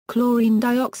Chlorine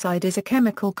dioxide is a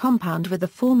chemical compound with the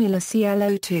formula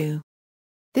ClO2.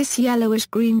 This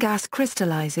yellowish-green gas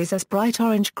crystallizes as bright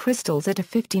orange crystals at a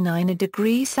 59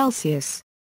 degrees Celsius.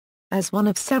 As one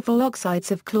of several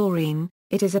oxides of chlorine,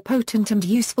 it is a potent and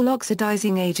useful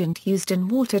oxidizing agent used in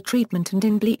water treatment and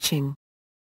in bleaching.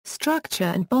 Structure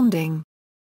and bonding.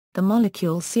 The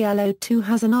molecule ClO2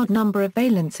 has an odd number of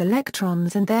valence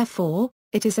electrons and therefore,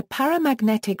 it is a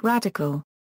paramagnetic radical.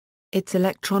 Its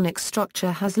electronic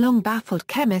structure has long baffled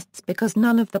chemists because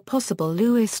none of the possible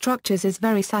Lewis structures is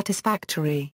very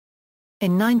satisfactory.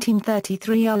 In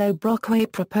 1933 Arlo Brockway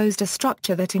proposed a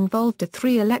structure that involved a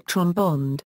 3-electron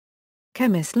bond.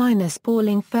 Chemist Linus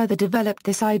Pauling further developed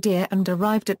this idea and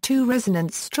arrived at 2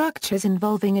 resonance structures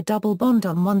involving a double bond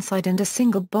on one side and a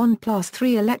single bond plus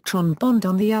 3-electron bond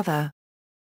on the other.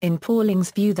 In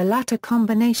Pauling's view, the latter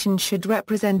combination should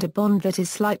represent a bond that is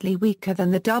slightly weaker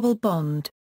than the double bond.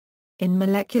 In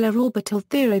molecular orbital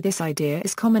theory, this idea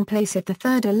is commonplace if the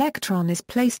third electron is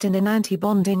placed in an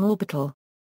anti-bonding orbital.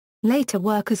 Later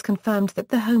work has confirmed that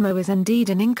the HOMO is indeed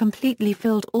an incompletely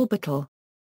filled orbital.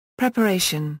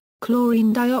 Preparation.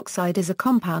 Chlorine dioxide is a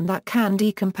compound that can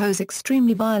decompose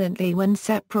extremely violently when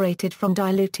separated from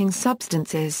diluting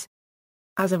substances.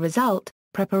 As a result,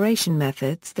 preparation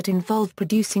methods that involve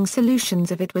producing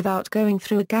solutions of it without going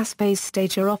through a gas phase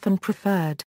stage are often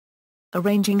preferred.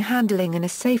 Arranging handling in a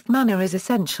safe manner is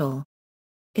essential.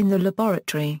 In the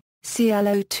laboratory,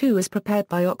 ClO2 is prepared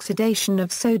by oxidation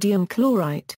of sodium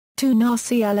chlorite,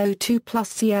 2NaClO2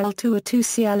 plus Cl2 or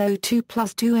 2ClO2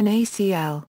 plus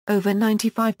 2NaCl. Over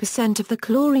 95% of the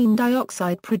chlorine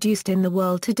dioxide produced in the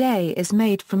world today is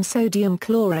made from sodium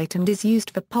chlorite and is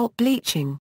used for pulp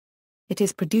bleaching. It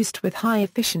is produced with high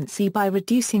efficiency by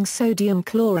reducing sodium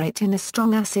chlorite in a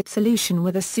strong acid solution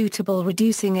with a suitable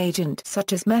reducing agent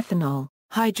such as methanol,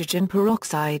 hydrogen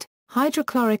peroxide,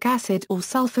 hydrochloric acid or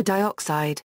sulfur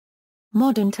dioxide.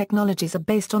 Modern technologies are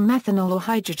based on methanol or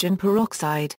hydrogen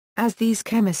peroxide, as these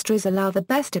chemistries allow the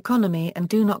best economy and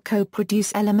do not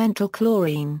co-produce elemental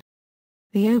chlorine.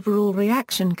 The overall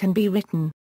reaction can be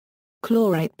written: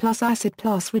 chlorate plus acid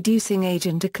plus reducing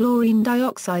agent to chlorine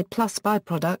dioxide plus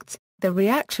byproducts. The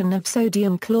reaction of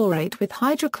sodium chlorate with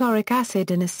hydrochloric acid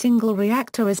in a single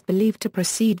reactor is believed to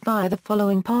proceed via the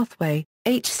following pathway: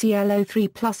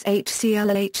 HClO3 plus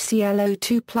HCl,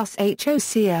 HClO2 plus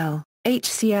HOCl.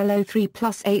 HClO3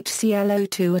 plus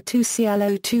HClO2 or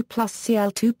 2ClO2 plus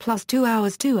Cl2 plus 2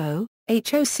 hours 2O,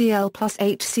 HOCl plus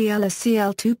HCl or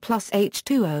Cl2 plus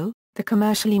H2O. The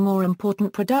commercially more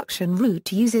important production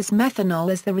route uses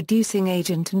methanol as the reducing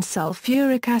agent and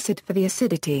sulfuric acid for the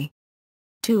acidity.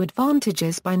 2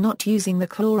 advantages by not using the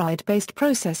chloride-based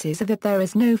processes are that there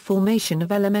is no formation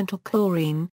of elemental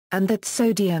chlorine, and that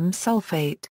sodium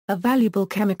sulfate, a valuable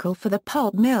chemical for the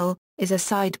pulp mill, is a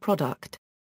side product.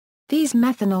 These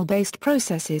methanol-based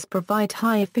processes provide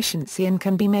high efficiency and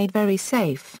can be made very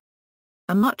safe.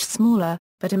 A much smaller,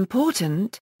 but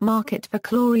important, market for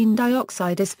chlorine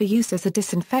dioxide is for use as a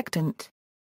disinfectant.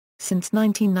 Since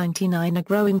 1999, a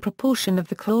growing proportion of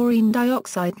the chlorine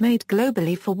dioxide made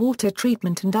globally for water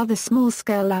treatment and other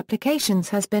small-scale applications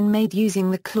has been made using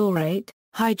the chlorate,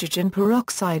 hydrogen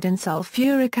peroxide and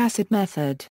sulfuric acid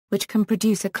method, which can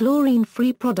produce a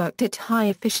chlorine-free product at high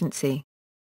efficiency.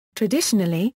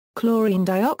 Traditionally, chlorine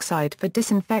dioxide for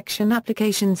disinfection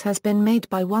applications has been made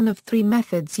by one of 3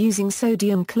 methods using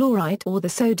sodium chlorite or the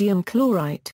sodium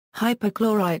chlorite,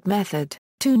 hypochlorite method,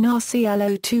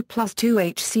 2NaClO2 plus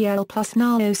 2HCl plus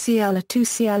NaOCl or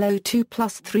 2ClO2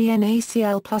 plus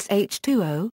 3NaCl plus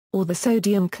H2O, or the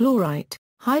sodium chlorite,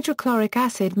 hydrochloric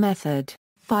acid method,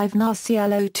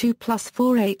 5NaClO2 plus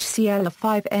 4HCl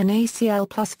or 5NaCl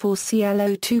plus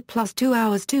 4ClO2 plus 2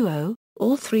 hours 2O.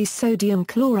 All 3 sodium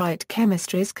chlorite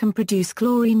chemistries can produce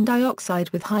chlorine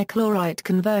dioxide with high chlorite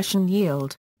conversion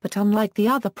yield, but unlike the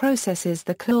other processes,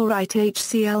 the chlorite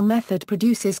HCl method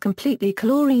produces completely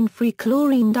chlorine-free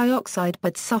chlorine dioxide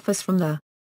but suffers from the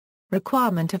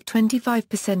requirement of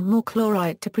 25% more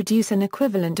chlorite to produce an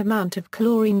equivalent amount of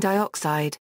chlorine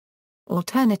dioxide.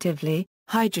 Alternatively,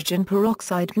 hydrogen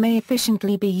peroxide may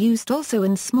efficiently be used also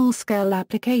in small-scale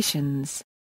applications.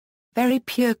 Very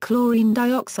pure chlorine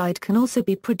dioxide can also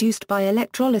be produced by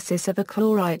electrolysis of a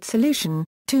chlorite solution,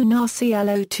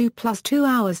 2NaClO2 plus 2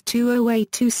 hours 2OA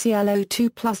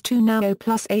 2ClO2 plus 2 NaO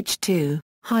plus H2.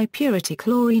 High-purity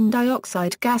chlorine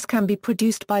dioxide gas can be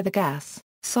produced by the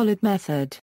gas-solid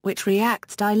method, which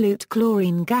reacts dilute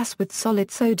chlorine gas with solid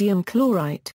sodium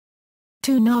chlorite.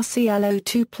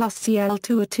 2NaClO2 plus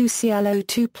Cl2 or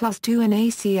 2ClO2 plus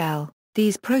 2NaCl.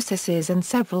 These processes and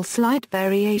several slight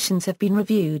variations have been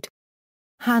reviewed.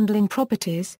 Handling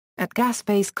properties. At gas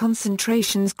phase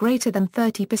concentrations greater than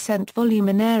 30% volume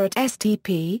in air at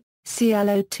STP,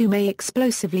 ClO2 may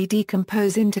explosively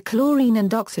decompose into chlorine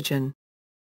and oxygen.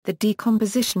 The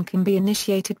decomposition can be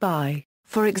initiated by,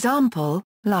 for example,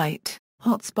 light,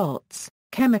 hot spots,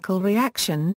 chemical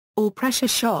reaction, or pressure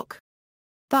shock.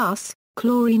 Thus,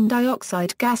 chlorine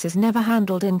dioxide gas is never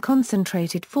handled in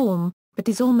concentrated form, but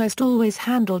is almost always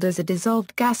handled as a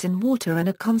dissolved gas in water in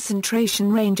a concentration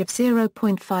range of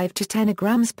 0.5 to 10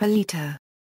 grams per liter.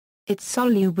 Its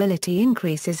solubility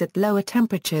increases at lower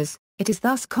temperatures. It is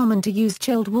thus common to use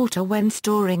chilled water when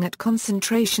storing at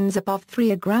concentrations above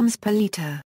 3 grams per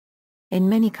liter. In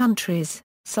many countries,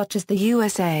 such as the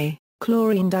USA,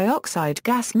 chlorine dioxide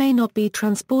gas may not be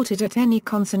transported at any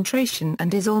concentration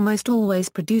and is almost always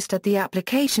produced at the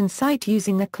application site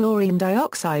using a chlorine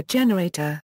dioxide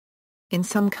generator. In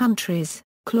some countries,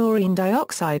 chlorine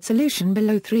dioxide solution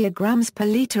below 3 grams per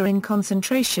liter in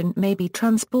concentration may be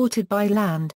transported by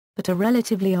land, but are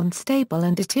relatively unstable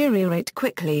and deteriorate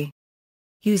quickly.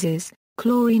 Uses: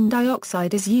 chlorine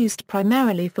dioxide is used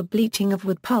primarily for bleaching of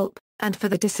wood pulp, and for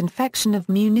the disinfection of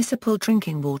municipal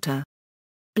drinking water.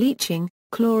 Bleaching: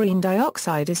 chlorine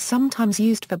dioxide is sometimes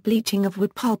used for bleaching of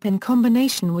wood pulp in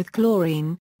combination with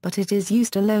chlorine, but it is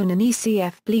used alone in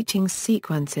ECF bleaching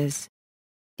sequences.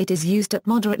 It is used at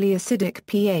moderately acidic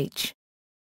pH.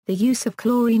 The use of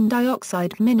chlorine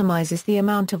dioxide minimizes the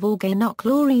amount of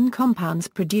organochlorine compounds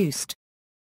produced.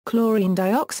 Chlorine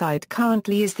dioxide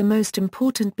currently is the most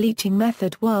important bleaching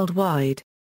method worldwide.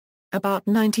 About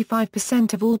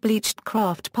 95% of all bleached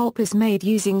kraft pulp is made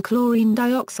using chlorine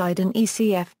dioxide in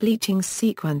ECF bleaching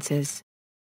sequences.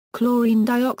 Chlorine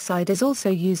dioxide is also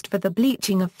used for the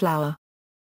bleaching of flour.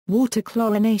 Water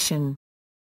chlorination.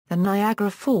 The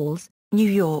Niagara Falls, New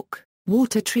York,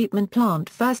 water treatment plant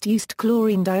first used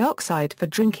chlorine dioxide for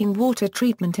drinking water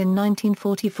treatment in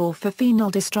 1944 for phenol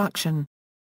destruction.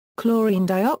 Chlorine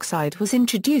dioxide was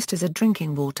introduced as a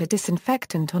drinking water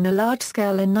disinfectant on a large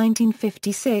scale in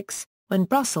 1956, when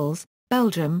Brussels,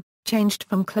 Belgium, changed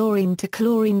from chlorine to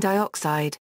chlorine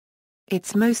dioxide.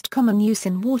 Its most common use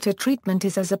in water treatment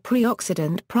is as a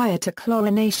pre-oxidant prior to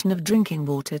chlorination of drinking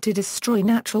water to destroy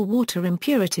natural water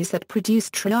impurities that produce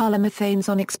trialomethanes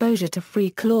on exposure to free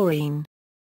chlorine.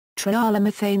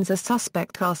 Trialomethanes are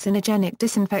suspect carcinogenic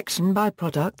disinfection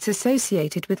byproducts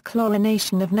associated with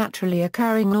chlorination of naturally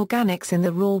occurring organics in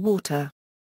the raw water.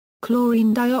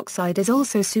 Chlorine dioxide is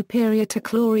also superior to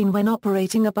chlorine when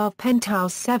operating above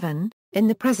penthouse 7, in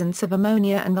the presence of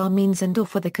ammonia and amines and/or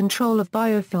for the control of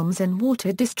biofilms in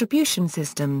water distribution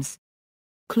systems.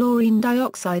 Chlorine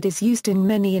dioxide is used in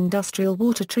many industrial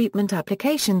water treatment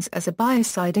applications as a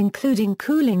biocide, including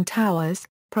cooling towers,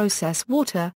 process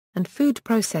water, and food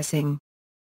processing.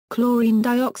 Chlorine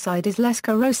dioxide is less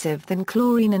corrosive than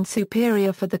chlorine and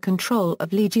superior for the control of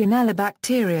Legionella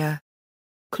bacteria.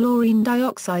 Chlorine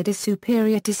dioxide is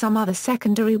superior to some other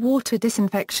secondary water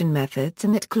disinfection methods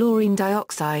in that chlorine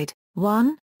dioxide,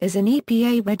 1, is an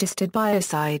EPA-registered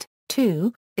biocide,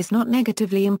 2, is not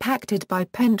negatively impacted by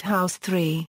penthouse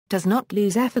 3, does not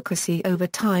lose efficacy over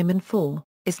time, and 4,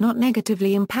 is not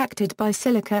negatively impacted by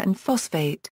silica and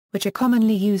phosphate, which are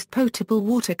commonly used potable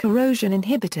water corrosion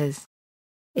inhibitors.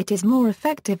 It is more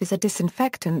effective as a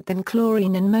disinfectant than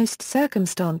chlorine in most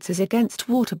circumstances against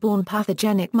waterborne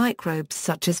pathogenic microbes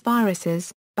such as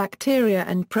viruses, bacteria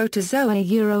and protozoa,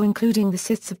 including the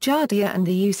cysts of Giardia and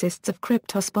the eucysts of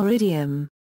Cryptosporidium.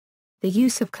 The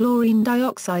use of chlorine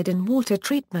dioxide in water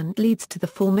treatment leads to the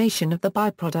formation of the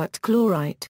byproduct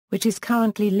chlorite, which is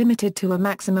currently limited to a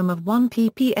maximum of 1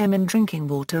 ppm in drinking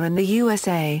water in the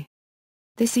USA.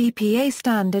 This EPA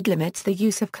standard limits the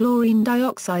use of chlorine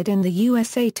dioxide in the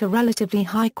USA to relatively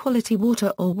high-quality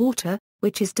water or water,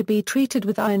 which is to be treated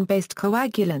with iron-based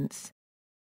coagulants.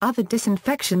 Other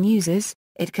disinfection uses: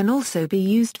 it can also be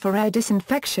used for air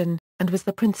disinfection, and was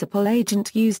the principal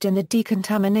agent used in the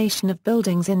decontamination of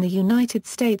buildings in the United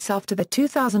States after the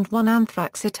 2001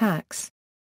 anthrax attacks.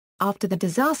 After the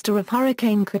disaster of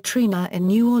Hurricane Katrina in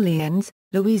New Orleans,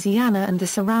 Louisiana and the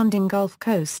surrounding Gulf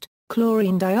Coast,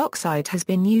 chlorine dioxide has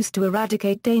been used to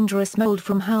eradicate dangerous mold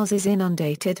from houses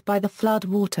inundated by the flood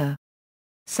water.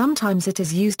 Sometimes it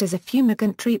is used as a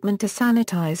fumigant treatment to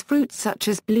sanitize fruits such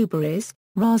as blueberries,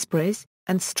 raspberries,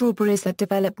 and strawberries that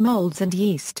develop molds and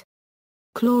yeast.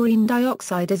 Chlorine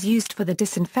dioxide is used for the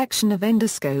disinfection of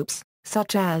endoscopes,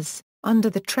 such as, under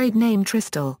the trade name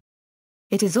Crystal.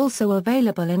 It is also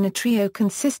available in a trio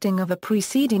consisting of a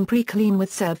preceding pre-clean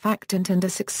with surfactant and a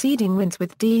succeeding rinse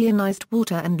with deionized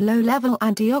water and low-level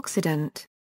antioxidant.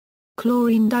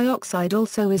 Chlorine dioxide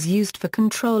also is used for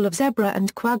control of zebra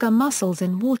and quagga mussels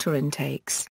in water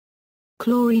intakes.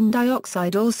 chlorine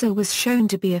dioxide also was shown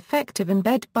to be effective in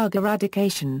bed bug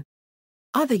eradication.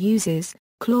 Other uses: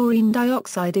 chlorine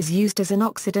dioxide is used as an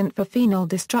oxidant for phenol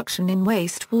destruction in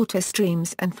wastewater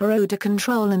streams and for odor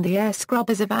control in the air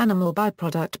scrubbers of animal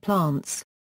byproduct plants.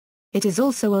 It is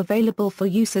also available for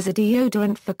use as a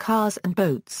deodorant for cars and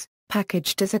boats,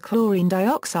 packaged as a chlorine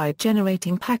dioxide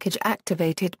generating package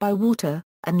activated by water,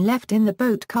 and left in the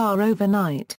boat car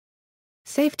overnight.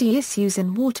 Safety issues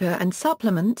in water and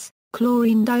supplements: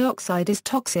 chlorine dioxide is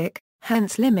toxic,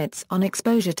 hence limits on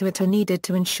exposure to it are needed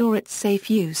to ensure its safe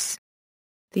use.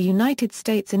 The United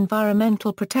States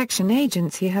Environmental Protection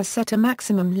Agency has set a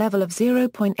maximum level of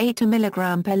 0.8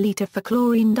 mg per liter for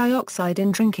chlorine dioxide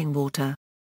in drinking water.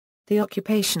 The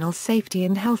Occupational Safety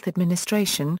and Health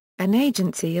Administration, an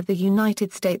agency of the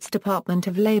United States Department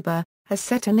of Labor, has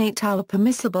set an 8-hour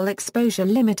permissible exposure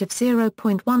limit of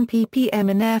 0.1 ppm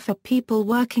in air for people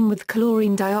working with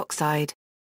chlorine dioxide.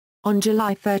 On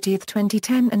July 30,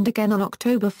 2010 and again on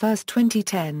October 1,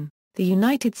 2010, the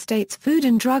United States Food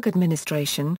and Drug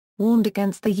Administration warned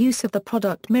against the use of the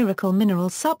product Miracle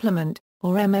Mineral Supplement,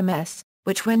 or MMS,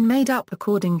 which when made up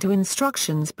according to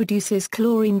instructions produces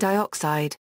chlorine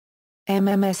dioxide.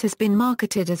 MMS has been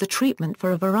marketed as a treatment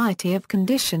for a variety of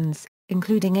conditions,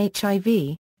 including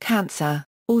HIV, cancer,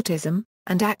 autism,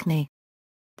 and acne.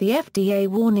 The FDA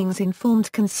warnings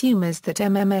informed consumers that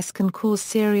MMS can cause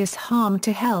serious harm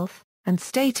to health, and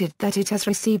stated that it has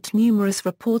received numerous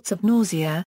reports of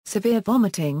nausea, severe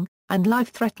vomiting, and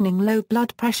life-threatening low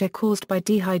blood pressure caused by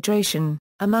dehydration,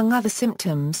 among other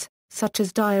symptoms, such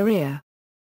as diarrhea.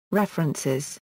 References